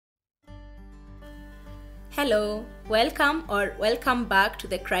Hello, welcome back to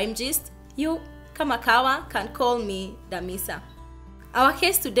the Crime Gist. You, Kamakawa, can call me Damisa. Our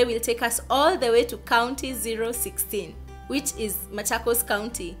case today will take us all the way to County 016, which is Machakos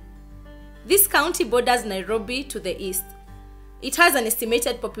County. This county borders Nairobi to the east. It has an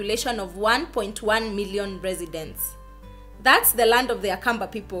estimated population of 1.1 million residents. That's the land of the Akamba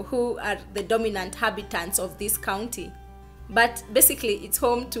people, who are the dominant inhabitants of this county. But basically, it's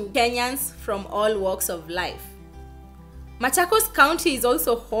home to Kenyans from all walks of life. Machakos County is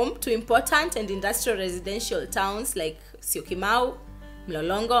also home to important and industrial residential towns like Syokimau,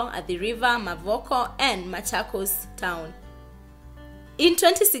 Mlolongo, Athi River, Mavoko, and Machakos Town. In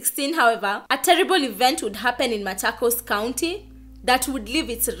 2016, however, a terrible event would happen in Machakos County that would leave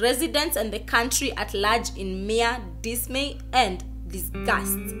its residents and the country at large in mere dismay and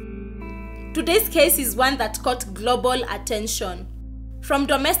disgust. Today's case is one that caught global attention. From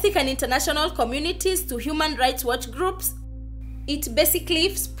domestic and international communities to human rights watch groups, it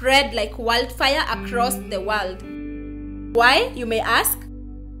basically spread like wildfire across the world. Why, you may ask?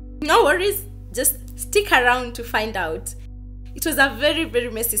 No worries, just stick around to find out. It was a very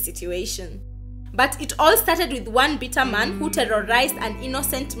messy situation. But it all started with one bitter man who terrorized an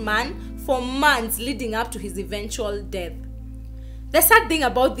innocent man for months leading up to his eventual death. The sad thing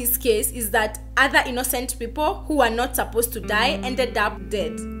about this case is that other innocent people who were not supposed to die ended up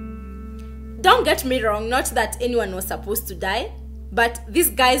dead. Don't get me wrong, not that anyone was supposed to die, but these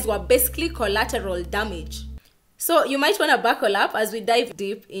guys were basically collateral damage. So you might want to buckle up as we dive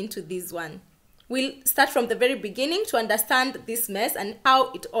deep into this one. We'll start from the very beginning to understand this mess and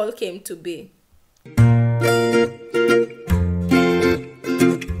how it all came to be.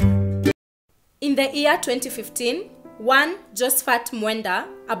 In the year 2015, one Josephat Mwenda,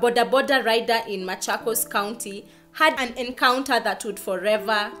 a boda rider in Machakos County, had an encounter that would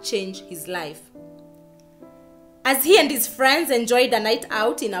forever change his life. As he and his friends enjoyed a night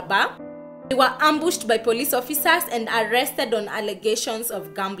out in a bar, they were ambushed by police officers and arrested on allegations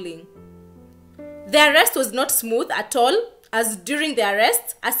of gambling. The arrest was not smooth at all, as during the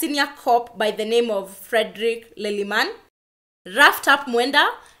arrest, a senior cop by the name of Fredrick Leliman roughed up Mwenda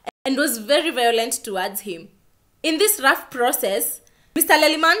and was very violent towards him. In this rough process, Mr.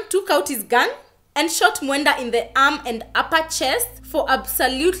 Leliman took out his gun and shot Mwenda in the arm and upper chest for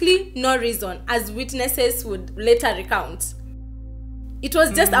absolutely no reason, as witnesses would later recount. It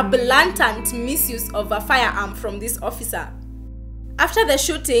was just a blatant misuse of a firearm from this officer. After the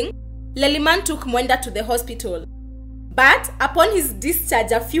shooting, Leliman took Mwenda to the hospital. But upon his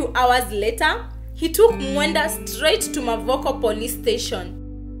discharge a few hours later, he took Mwenda straight to Mavoko police station.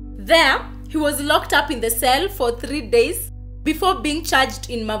 There, he was locked up in the cell for 3 days before being charged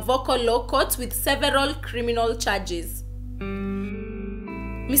in Mavoko law courts with several criminal charges.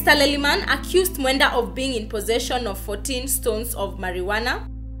 Mr. Leliman accused Mwenda of being in possession of 14 stones of marijuana,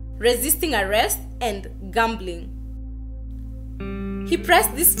 resisting arrest, and gambling. He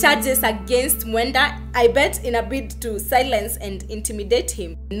pressed these charges against Mwenda, I bet in a bid to silence and intimidate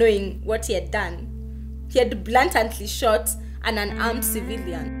him, knowing what he had done. He had blatantly shot an unarmed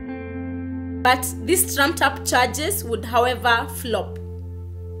civilian. But these trumped-up charges would, however, flop.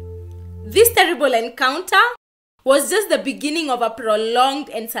 This terrible encounter was just the beginning of a prolonged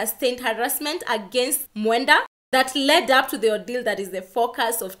and sustained harassment against Mwenda that led up to the ordeal that is the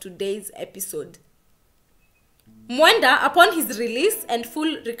focus of today's episode. Mwenda, upon his release and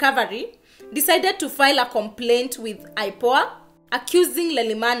full recovery, decided to file a complaint with IPOA, accusing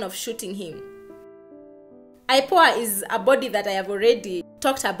Leliman of shooting him. IPOA is a body that I have already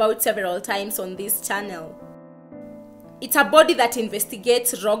talked about several times on this channel. It's a body that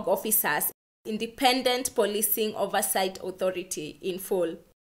investigates rogue officers, Independent Policing Oversight Authority in full.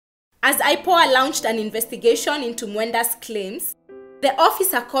 As IPOA launched an investigation into Mwenda's claims, the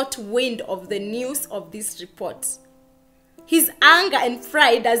officer caught wind of the news of this report. His anger and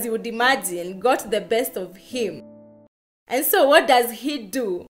pride, as you would imagine, got the best of him. And so what does he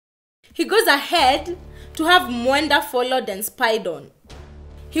do? He goes ahead to have Mwenda followed and spied on.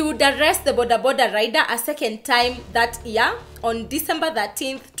 He would arrest the boda rider a second time that year on December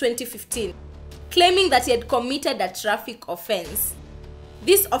 13th, 2015, claiming that he had committed a traffic offense.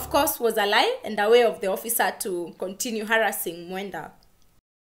 This, of course, was a lie and a way of the officer to continue harassing Mwenda.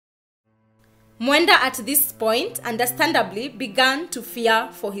 Mwenda at this point, understandably, began to fear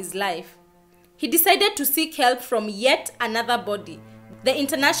for his life. He decided to seek help from yet another body, the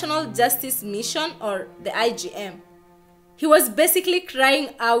International Justice Mission, or the IGM. He was basically crying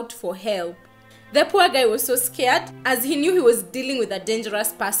out for help. The poor guy was so scared as he knew he was dealing with a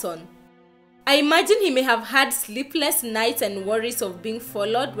dangerous person. I imagine he may have had sleepless nights and worries of being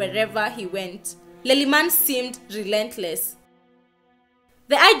followed wherever he went. Leliman seemed relentless.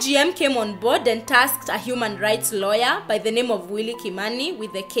 The IGM came on board and tasked a human rights lawyer by the name of Willie Kimani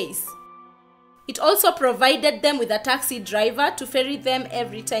with the case. It also provided them with a taxi driver to ferry them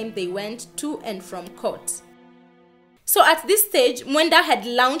every time they went to and from court. So at this stage, Mwenda had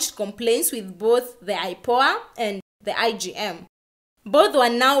launched complaints with both the IPOA and the IGM. Both were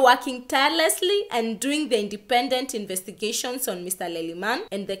now working tirelessly and doing the independent investigations on Mr. Leliman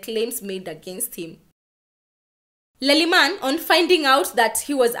and the claims made against him. Leliman, on finding out that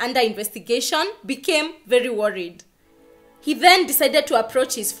he was under investigation, became very worried. He then decided to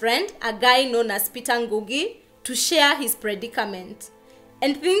approach his friend, a guy known as Peter Ngugi, to share his predicament.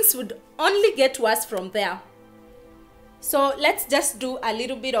 And things would only get worse from there. So let's just do a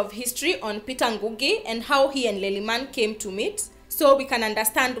little bit of history on Peter Ngugi and how he and Leliman came to meet, so we can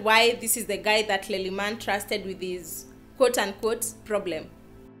understand why this is the guy that Leliman trusted with his quote-unquote problem.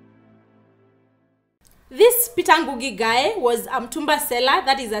 This Peter Ngugi guy was a mtumba seller,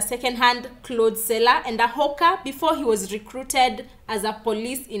 that is a second-hand clothes seller, and a hawker before he was recruited as a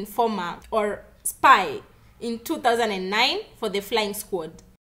police informer or spy in 2009 for the Flying Squad.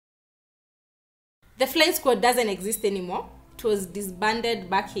 The Flying Squad doesn't exist anymore. It was disbanded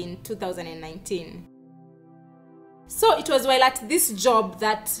back in 2019. So it was while at this job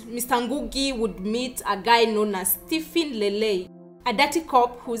that Mr. Ngugi would meet a guy known as Stephen Lele, a dirty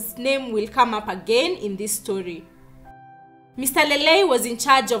cop whose name will come up again in this story. Mr. Lele was in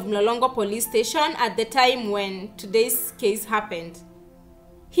charge of Mlolongo police station at the time when today's case happened.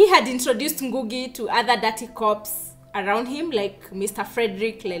 He had introduced Ngugi to other dirty cops around him like Mr.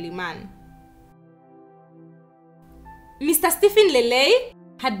 Fredrick Leliman. Mr. Stephen Lele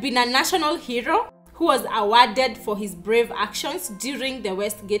had been a national hero who was awarded for his brave actions during the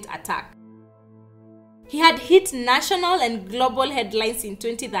Westgate attack. He had hit national and global headlines in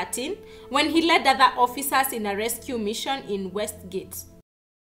 2013 when he led other officers in a rescue mission in Westgate.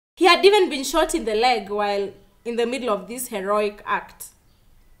 He had even been shot in the leg while in the middle of this heroic act.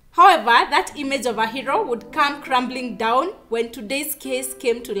 However, that image of a hero would come crumbling down when today's case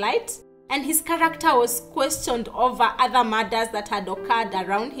came to light, and his character was questioned over other murders that had occurred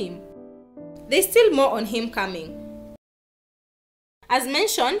around him. There's still more on him coming. As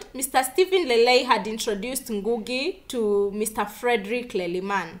mentioned, Mr. Stephen Lele had introduced Ngugi to Mr. Fredrick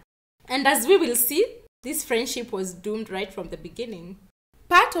Leliman. And as we will see, this friendship was doomed right from the beginning.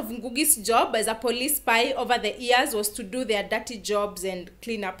 Part of Ngugi's job as a police spy over the years was to do their dirty jobs and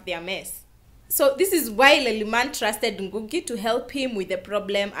clean up their mess. So this is why Leliman trusted Ngugi to help him with the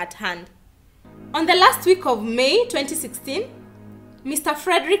problem at hand. On the last week of May 2016, Mr.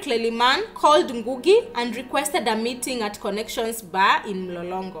 Fredrick Leliman called Ngugi and requested a meeting at Connections Bar in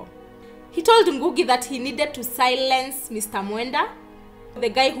Mlolongo. He told Ngugi that he needed to silence Mr. Mwenda, the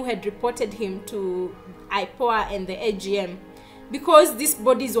guy who had reported him to IPOA and the AGM, because these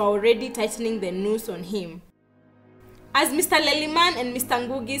bodies were already tightening the noose on him. As Mr. Leliman and Mr.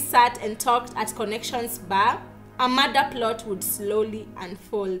 Ngugi sat and talked at Connections Bar, a murder plot would slowly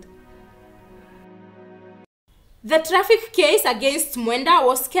unfold. The traffic case against Mwenda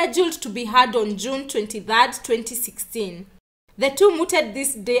was scheduled to be heard on June 23, 2016. The two mooted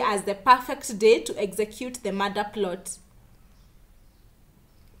this day as the perfect day to execute the murder plot.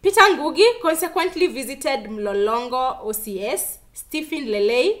 Peter Ngugi consequently visited Mlolongo OCS, Stephen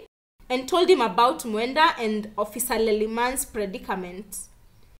Lele, and told him about Mwenda and Officer Leliman's predicament.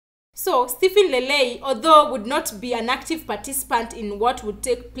 So, Stephen Lele, although would not be an active participant in what would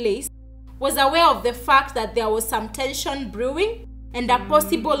take place, was aware of the fact that there was some tension brewing and a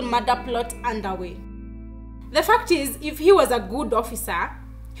possible murder plot underway. The fact is, if he was a good officer,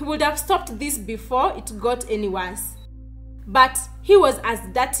 he would have stopped this before it got any worse. But he was as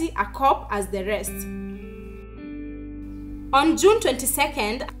dirty a cop as the rest. On June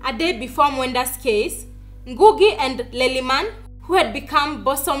 22nd, a day before Mwenda's case, Ngugi and Leliman, who had become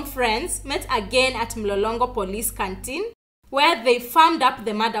bosom friends, met again at Mlolongo Police Canteen, where they firmed up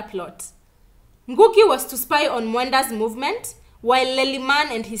the murder plot. Ngugi was to spy on Mwenda's movement, while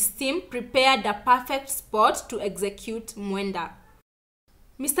Leliman and his team prepared a perfect spot to execute Mwenda.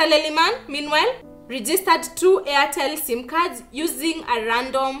 Mr. Leliman, meanwhile, registered 2 Airtel SIM cards using a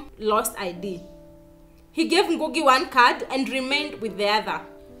random lost ID. He gave Ngugi one card and remained with the other.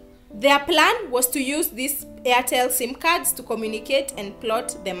 Their plan was to use these Airtel SIM cards to communicate and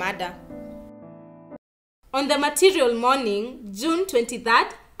plot the murder. On the material morning, June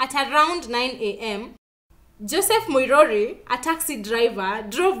 23rd, at around 9 a.m., Joseph Muirori, a taxi driver,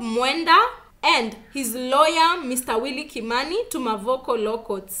 drove Mwenda and his lawyer, Mr. Willie Kimani, to Mavoko Law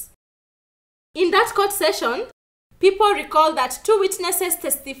Courts. In that court session, people recall that 2 witnesses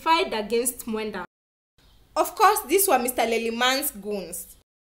testified against Mwenda. Of course, these were Mr. Leliman's goons.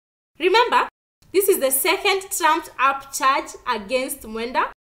 Remember, this is the second trumped-up charge against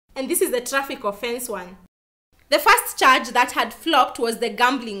Mwenda, and this is the traffic offense one. The first charge that had flopped was the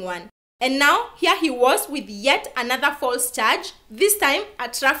gambling one, and now here he was with yet another false charge, this time a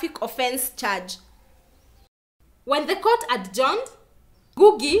traffic offense charge. When the court adjourned,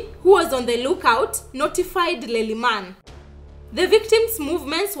 Ngugi, who was on the lookout, notified Leliman. The victims'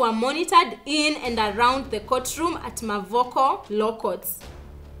 movements were monitored in and around the courtroom at Mavoko Law Courts.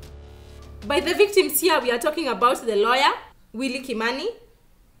 By the victims here, we are talking about the lawyer, Willie Kimani,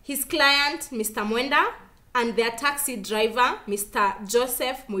 his client, Mr. Mwenda, and their taxi driver, Mr.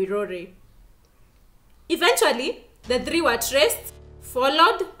 Joseph Muiruri. Eventually, the three were traced,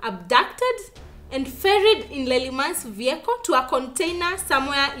 followed, abducted, and ferried in Leliman's vehicle to a container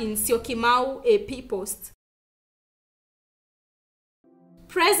somewhere in Syokimau AP Post.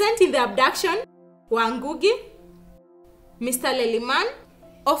 Present in the abduction were Ngugi, Mr. Leliman,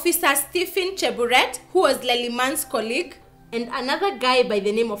 Officer Stephen Cheburet, who was Leliman's colleague, and another guy by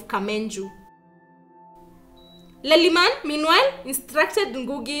the name of Kamenju. Leliman, meanwhile, instructed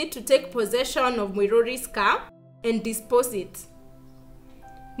Ngugi to take possession of Muiruri's car and dispose it.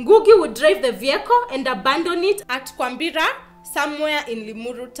 Ngugi would drive the vehicle and abandon it at Kwambira, somewhere in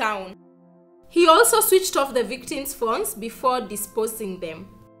Limuru town. He also switched off the victims' phones before disposing them.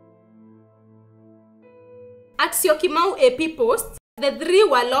 At Syokimau AP Post, the three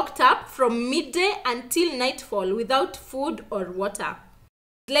were locked up from midday until nightfall without food or water.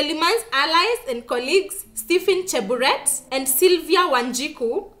 Leliman's allies and colleagues, Stephen Cheburet and Sylvia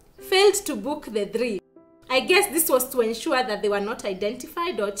Wanjiku, failed to book the three. I guess this was to ensure that they were not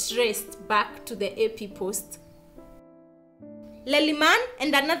identified or traced back to the AP Post. Leliman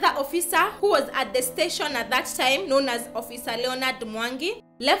and another officer who was at the station at that time, known as Officer Leonard Mwangi,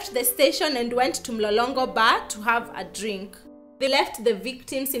 left the station and went to Mlolongo Bar to have a drink. They left the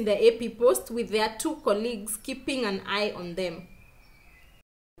victims in the AP Post with their two colleagues keeping an eye on them.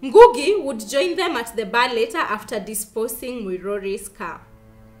 Ngugi would join them at the bar later after disposing Muiruri's car.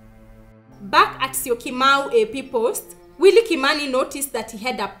 Back at Syokimau AP Post, Willie Kimani noticed that he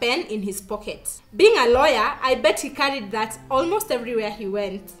had a pen in his pocket. Being a lawyer, I bet he carried that almost everywhere he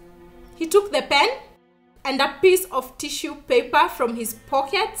went. He took the pen and a piece of tissue paper from his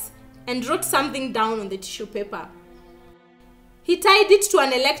pocket and wrote something down on the tissue paper. He tied it to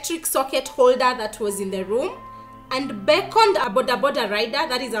an electric socket holder that was in the room and beckoned a boda rider,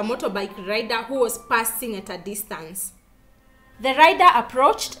 that is a motorbike rider, who was passing at a distance. The rider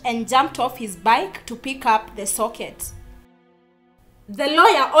approached and jumped off his bike to pick up the socket. The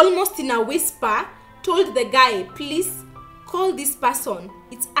lawyer, almost in a whisper, told the guy, "Please, call this person.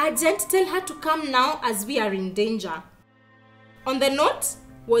 It's urgent. Tell her to come now as we are in danger." On the note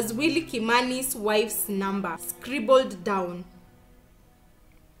was Willie Kimani's wife's number, scribbled down.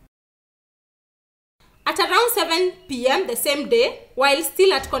 At around 7 p.m. the same day, while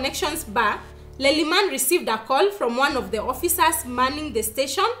still at Connections Bar, Leliman received a call from one of the officers manning the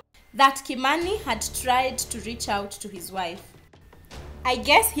station that Kimani had tried to reach out to his wife. I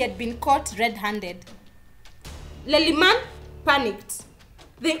guess he had been caught red-handed. Leliman panicked.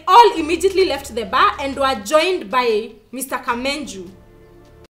 They all immediately left the bar and were joined by Mr. Kamenju.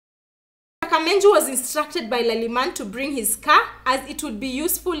 Mr. Kamenju was instructed by Leliman to bring his car as it would be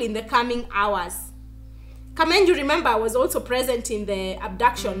useful in the coming hours. Kamenju, remember, was also present in the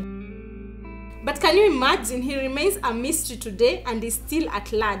abduction. But can you imagine, he remains a mystery today and is still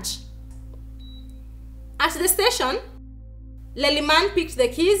at large. At the station, Leliman picked the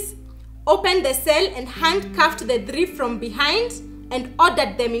keys, opened the cell and handcuffed the three from behind and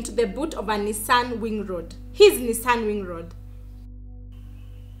ordered them into the boot of a Nissan Wingroad, his Nissan Wingroad.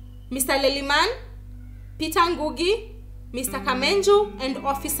 Mr. Leliman, Peter Ngugi, Mr. Kamenju and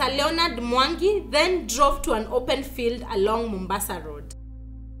Officer Leonard Mwangi then drove to an open field along Mombasa Road.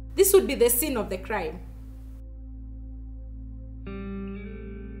 This would be the scene of the crime.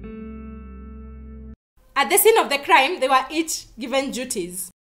 At the scene of the crime, they were each given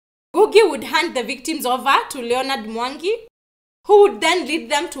duties. Ngugi would hand the victims over to Leonard Mwangi, who would then lead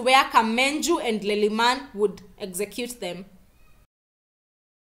them to where Kamenju and Leliman would execute them.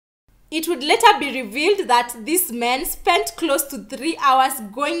 It would later be revealed that these men spent close to 3 hours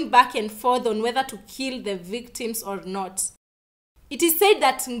going back and forth on whether to kill the victims or not. It is said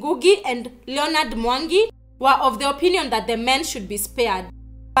that Ngugi and Leonard Mwangi were of the opinion that the men should be spared,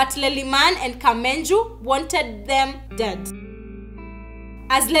 but Leliman and Kamenju wanted them dead.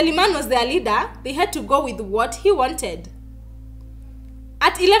 As Leliman was their leader, they had to go with what he wanted.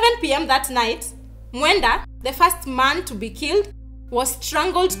 At 11 p.m. that night, Mwenda, the first man to be killed, was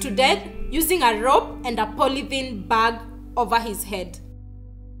strangled to death using a rope and a polythene bag over his head.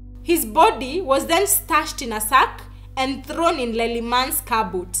 His body was then stashed in a sack and thrown in Leliman's car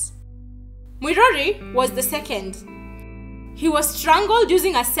boot. Mwirori was the second. He was strangled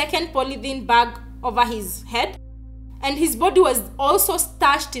using a second polythene bag over his head, and his body was also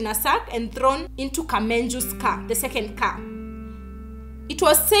stashed in a sack and thrown into Kamenju's car, the second car. It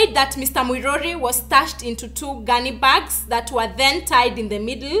was said that Mr. Mwirori was stashed into 2 gunny bags that were then tied in the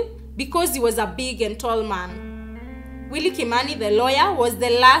middle because he was a big and tall man. Willie Kimani, the lawyer, was the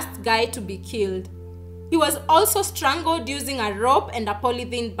last guy to be killed. He was also strangled using a rope and a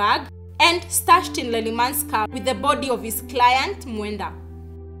polythene bag and stashed in Leliman's car with the body of his client, Mwenda.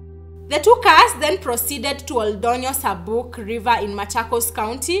 The 2 cars then proceeded to Oldonyo Sabuk River in Machakos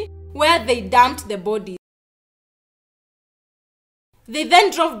County, where they dumped the bodies. They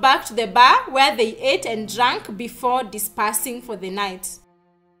then drove back to the bar where they ate and drank before dispersing for the night.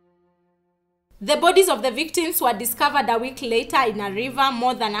 The bodies of the victims were discovered a week later in a river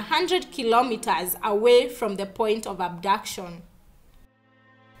more than 100 kilometers away from the point of abduction.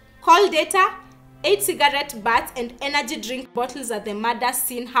 Call data, 8 cigarette butts and energy drink bottles at the murder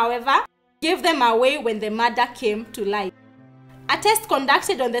scene, however, gave them away when the murder came to light. A test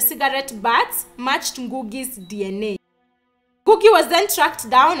conducted on the cigarette butts matched Ngugi's DNA. Ngugi was then tracked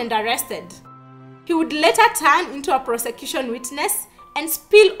down and arrested. He would later turn into a prosecution witness and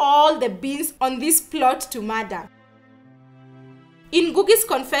spill all the beans on this plot to murder. In Ngugi's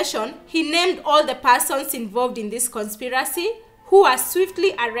confession, he named all the persons involved in this conspiracy, who were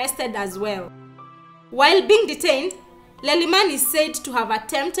swiftly arrested as well. While being detained, Leliman is said to have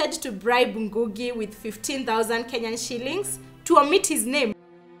attempted to bribe Ngugi with 15,000 Kenyan shillings to omit his name,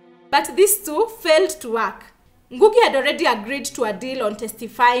 but this too failed to work. Ngugi had already agreed to a deal on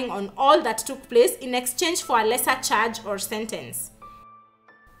testifying on all that took place in exchange for a lesser charge or sentence.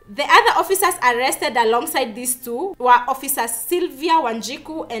 The other officers arrested alongside these 2 were Officers Sylvia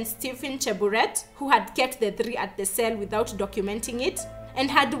Wanjiku and Stephen Cheburet, who had kept the 3 at the cell without documenting it,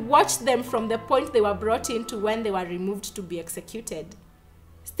 and had watched them from the point they were brought in to when they were removed to be executed.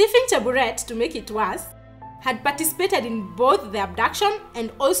 Stephen Cheburet, to make it worse, had participated in both the abduction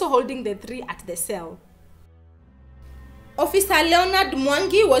and also holding the 3 at the cell. Officer Leonard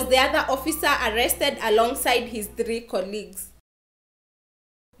Mwangi was the other officer arrested alongside his 3 colleagues.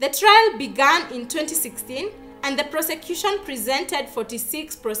 The trial began in 2016 and the prosecution presented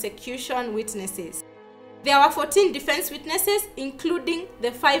 46 prosecution witnesses. There were 14 defense witnesses, including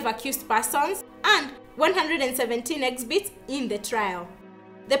the 5 accused persons, and 117 exhibits in the trial.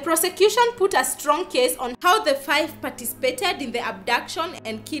 The prosecution put a strong case on how the 5 participated in the abduction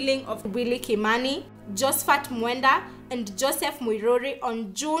and killing of Willie Kimani, Josephat Mwenda, and Joseph Mwirori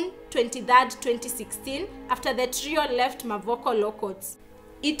on June 23, 2016, after the trio left Mavoko Locots.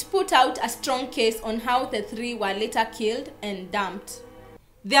 It put out a strong case on how the 3 were later killed and dumped.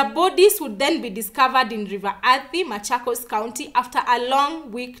 Their bodies would then be discovered in River Athi, Machakos County, after a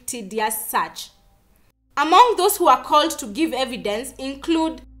long week tedious search. Among those who are called to give evidence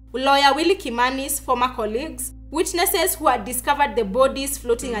include lawyer Willie Kimani's former colleagues, witnesses who had discovered the bodies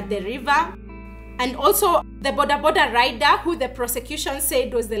floating at the river, and also the boda rider who the prosecution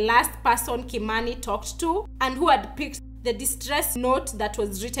said was the last person Kimani talked to and who had picked the distress note that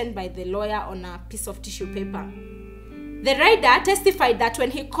was written by the lawyer on a piece of tissue paper. The rider testified that when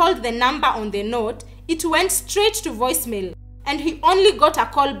he called the number on the note, it went straight to voicemail, and he only got a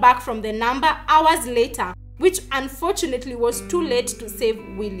call back from the number hours later, which unfortunately was too late to save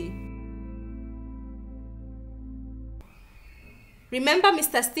Willie. Remember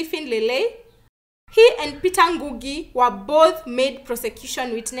Mr. Stephen Lele? He and Peter Ngugi were both made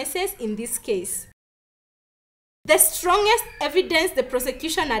prosecution witnesses in this case. The strongest evidence the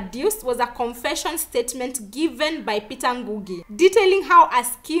prosecution adduced was a confession statement given by Peter Ngugi, detailing how a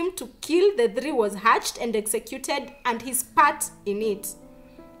scheme to kill the 3 was hatched and executed and his part in it.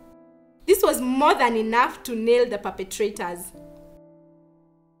 This was more than enough to nail the perpetrators.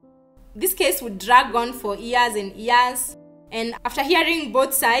 This case would drag on for years and years, and after hearing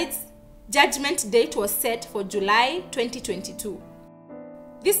both sides, judgment date was set for July 2022.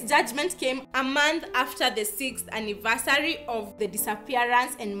 This judgment came a month after the 6th anniversary of the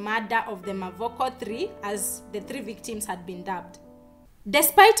disappearance and murder of the Mavoko 3, as the 3 victims had been dubbed.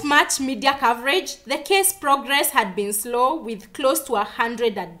 Despite much media coverage, the case progress had been slow, with close to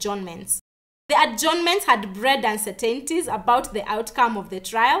 100 adjournments. The adjournments had bred uncertainties about the outcome of the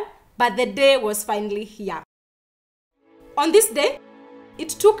trial, but the day was finally here. On this day, it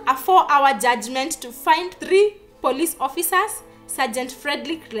took a 4-hour judgment to find 3 police officers, Sergeant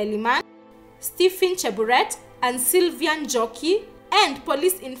Fredrick Leliman, Stephen Cheburet, and Sylvian Joki, and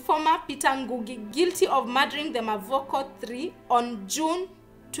police informer Peter Ngugi guilty of murdering the Mavoko 3 on June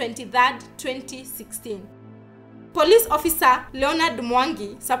 23, 2016. Police officer Leonard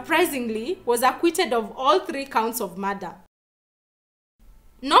Mwangi, surprisingly, was acquitted of all 3 counts of murder.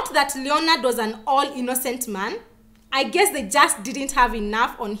 Not that Leonard was an all-innocent man. I guess they just didn't have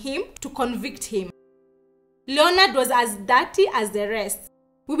enough on him to convict him. Leonard was as dirty as the rest.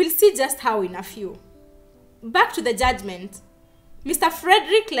 We will see just how in a few. Back to the judgment. Mr.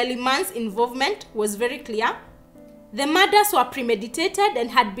 Fredrick Leliman's involvement was very clear. The murders were premeditated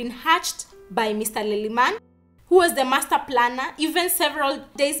and had been hatched by Mr. Leliman, who was the master planner even several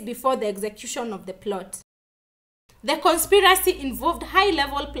days before the execution of the plot. The conspiracy involved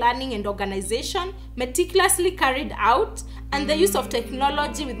high-level planning and organization, meticulously carried out, and the use of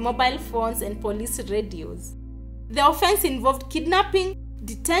technology with mobile phones and police radios. The offense involved kidnapping,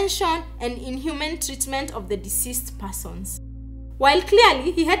 detention, and inhuman treatment of the deceased persons. While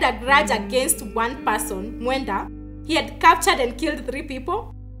clearly he had a grudge against one person, Mwenda, he had captured and killed 3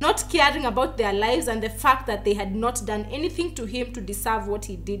 people, not caring about their lives and the fact that they had not done anything to him to deserve what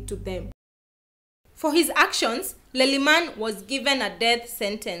he did to them. For his actions, Leliman was given a death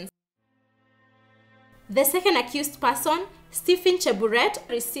sentence. The second accused person, Stephen Cheburet,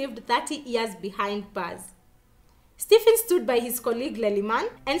 received 30 years behind bars. Stephen stood by his colleague Leliman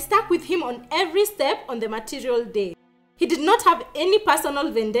and stuck with him on every step on the material day. He did not have any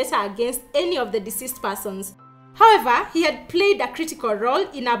personal vendetta against any of the deceased persons. However, he had played a critical role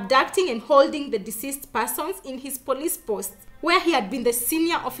in abducting and holding the deceased persons in his police post, where he had been the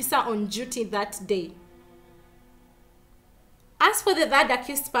senior officer on duty that day. As for the third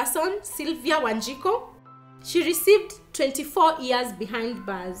accused person, Sylvia Wanjiko, she received 24 years behind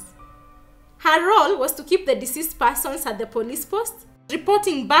bars. Her role was to keep the deceased persons at the police post,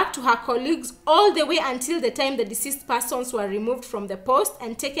 reporting back to her colleagues all the way until the time the deceased persons were removed from the post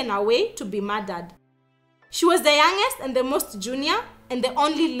and taken away to be murdered. She was the youngest and the most junior and the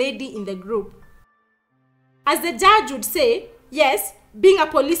only lady in the group. As the judge would say, yes, being a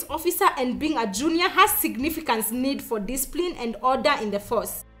police officer and being a junior has significant need for discipline and order in the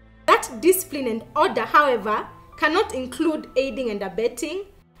force. That discipline and order, however, cannot include aiding and abetting,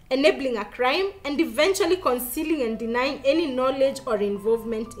 enabling a crime, and eventually concealing and denying any knowledge or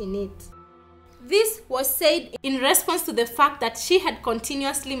involvement in it. This was said in response to the fact that she had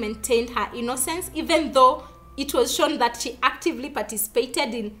continuously maintained her innocence, even though it was shown that she actively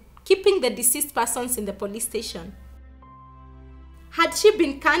participated in keeping the deceased persons in the police station. Had she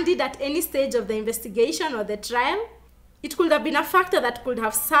been candid at any stage of the investigation or the trial, it could have been a factor that could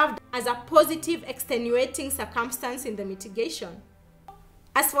have served as a positive extenuating circumstance in the mitigation.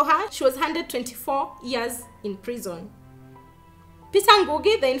 As for her, she was handed 24 years in prison. Peter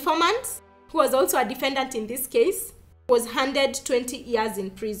Ngugi, the informant, who was also a defendant in this case, was handed 20 years in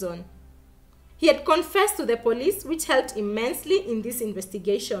prison. He had confessed to the police, which helped immensely in this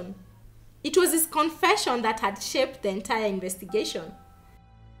investigation. It was his confession that had shaped the entire investigation.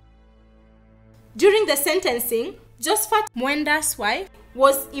 During the sentencing, Josephat Mwenda's wife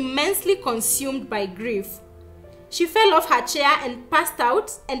was immensely consumed by grief. She fell off her chair and passed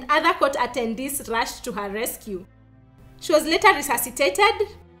out, and other court attendees rushed to her rescue. She was later resuscitated,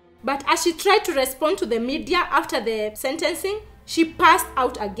 but as she tried to respond to the media after the sentencing, she passed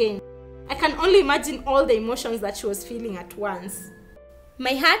out again. I can only imagine all the emotions that she was feeling at once.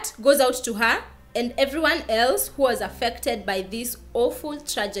 My heart goes out to her and everyone else who was affected by this awful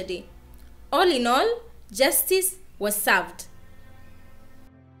tragedy. All in all, justice was served.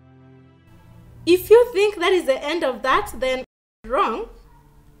 If you think that is the end of that, then wrong.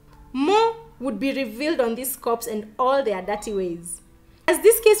 More would be revealed on these cops and all their dirty ways. As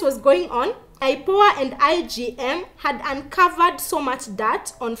this case was going on, IPOA and IGM had uncovered so much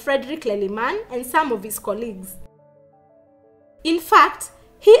dirt on Fredrick Leliman and some of his colleagues. In fact,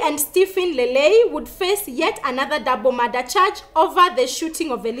 he and Stephen Lelei would face yet another double murder charge over the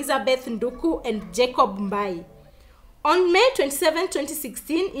shooting of Elizabeth Nduku and Jacob Mbai. On May 27,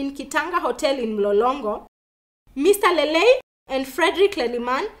 2016, in Kitanga Hotel in Mlolongo, Mr. Lelei and Fredrick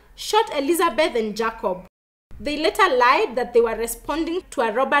Leliman shot Elizabeth and Jacob. They later lied that they were responding to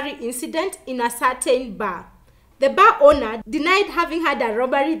a robbery incident in a certain bar. The bar owner denied having had a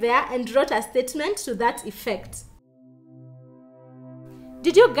robbery there and wrote a statement to that effect.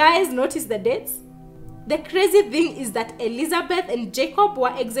 Did you guys notice the dates? The crazy thing is that Elizabeth and Jacob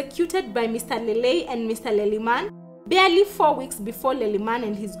were executed by Mr. Lelei and Mr. Leliman barely 4 weeks before Leliman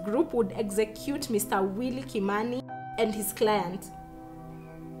and his group would execute Mr. Willie Kimani and his client.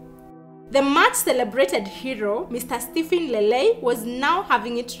 The much celebrated hero, Mr. Stephen Lelei, was now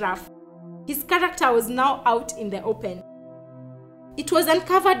having it rough. His character was now out in the open. It was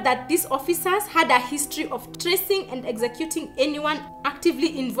uncovered that these officers had a history of tracing and executing anyone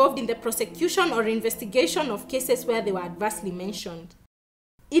actively involved in the prosecution or investigation of cases where they were adversely mentioned.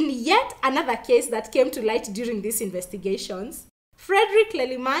 In yet another case that came to light during these investigations, Fredrick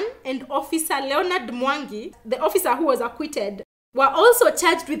Leliman and Officer Leonard Mwangi, the officer who was acquitted, were also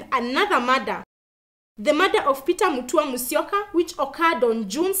charged with another murder, the murder of Peter Mutua Musyoka, which occurred on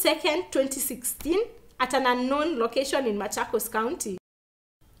June 2nd, 2016 at an unknown location in Machakos County.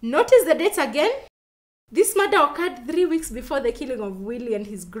 Notice the dates again. This murder occurred 3 weeks before the killing of Willie and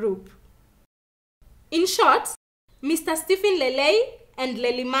his group. In short, Mr. Stephen Lelei and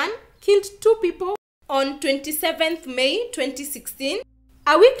Leliman killed 2 people on 27th May 2016.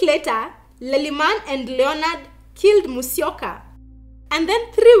 A week later, Leliman and Leonard killed Musyoka. And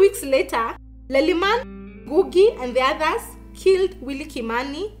then 3 weeks later, Leliman, Gugi and the others killed Willie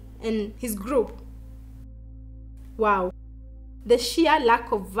Kimani and his group. Wow, the sheer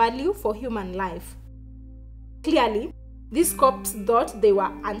lack of value for human life. Clearly, these cops thought they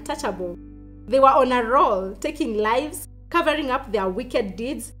were untouchable. They were on a roll, taking lives, covering up their wicked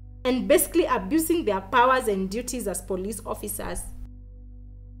deeds, and basically abusing their powers and duties as police officers.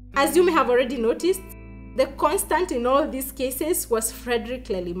 As you may have already noticed, the constant in all these cases was Fredrick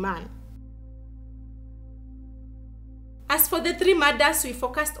Leliman. As for the 3 murders we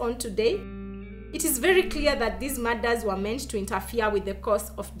focused on today, it is very clear that these murders were meant to interfere with the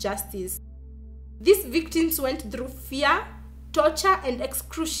course of justice. These victims went through fear, torture, and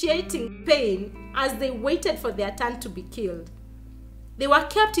excruciating pain as they waited for their turn to be killed. They were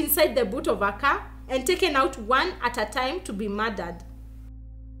kept inside the boot of a car and taken out one at a time to be murdered.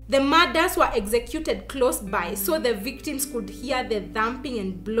 The murders were executed close by so the victims could hear the thumping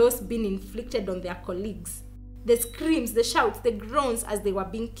and blows being inflicted on their colleagues, the screams, the shouts, the groans as they were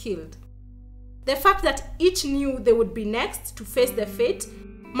being killed. The fact that each knew they would be next to face the fate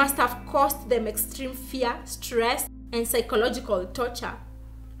must have caused them extreme fear, stress, and psychological torture.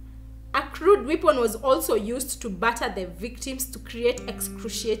 A crude weapon was also used to batter the victims to create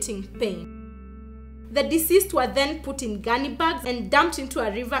excruciating pain. The deceased were then put in gunny bags and dumped into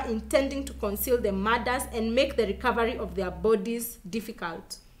a river, intending to conceal the murders and make the recovery of their bodies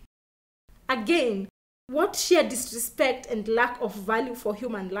difficult. Again, what sheer disrespect and lack of value for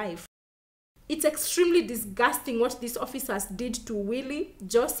human life. It's extremely disgusting what these officers did to Willie,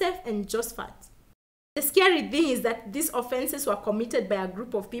 Joseph, and Josephat. The scary thing is that these offenses were committed by a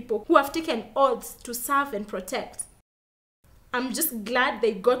group of people who have taken oaths to serve and protect. I'm just glad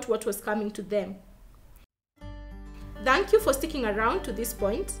they got what was coming to them. Thank you for sticking around to this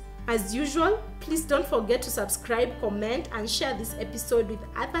point. As usual, please don't forget to subscribe, comment, and share this episode with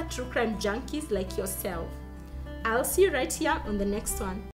other true crime junkies like yourself. I'll see you right here on the next one.